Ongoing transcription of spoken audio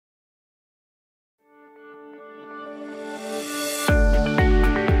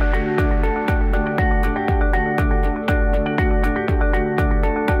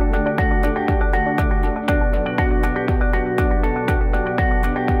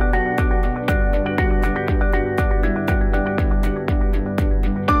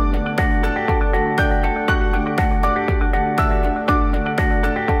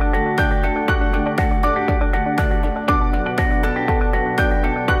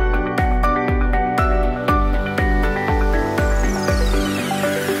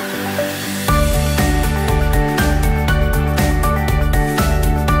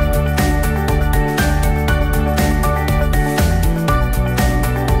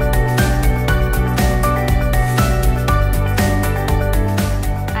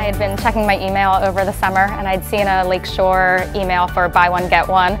checking my email over the summer, and I'd seen a Lakeshore email for buy one, get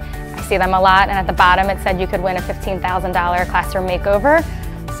one. I see them a lot, and at the bottom it said you could win a $15,000 classroom makeover.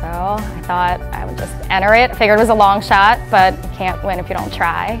 So I thought I would just enter it. I figured it was a long shot, but you can't win if you don't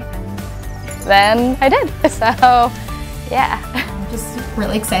try. Then I did, so yeah. I'm just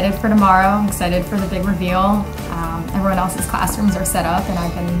really excited for tomorrow. I'm excited for the big reveal. Everyone else's classrooms are set up, and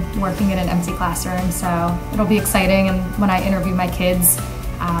I've been working in an empty classroom, so it'll be exciting. And when I interview my kids,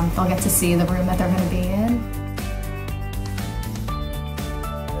 they'll get to see the room that they're going to be in.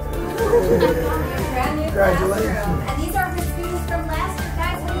 Congratulations. And these are the students from last year.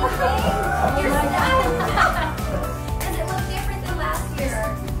 Guys, what do you think? You're done. Does it look different than last year?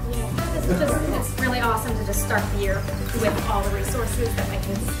 It's really awesome to just start the year with all the resources that my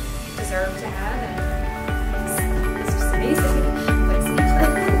kids deserve to have. And it's just amazing.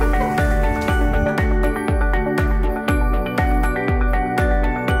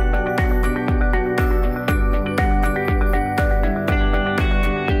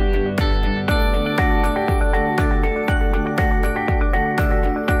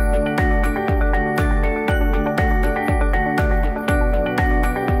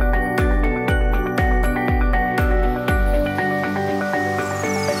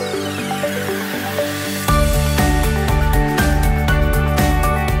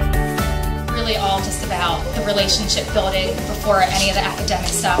 Just about the relationship building before any of the academic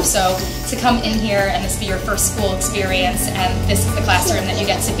stuff. So to come in here and this be your first school experience and this is the classroom that you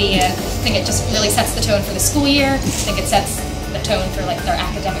get to be in, I think it just really sets the tone for the school year. I think it sets the tone for like their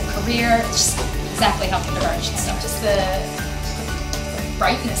academic career. It's just exactly how kindergarten should start. Just the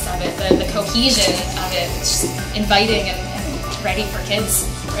brightness of it, the cohesion of it. It's just inviting and ready for kids,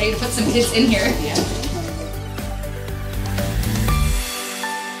 ready to put some kids in here. Yeah.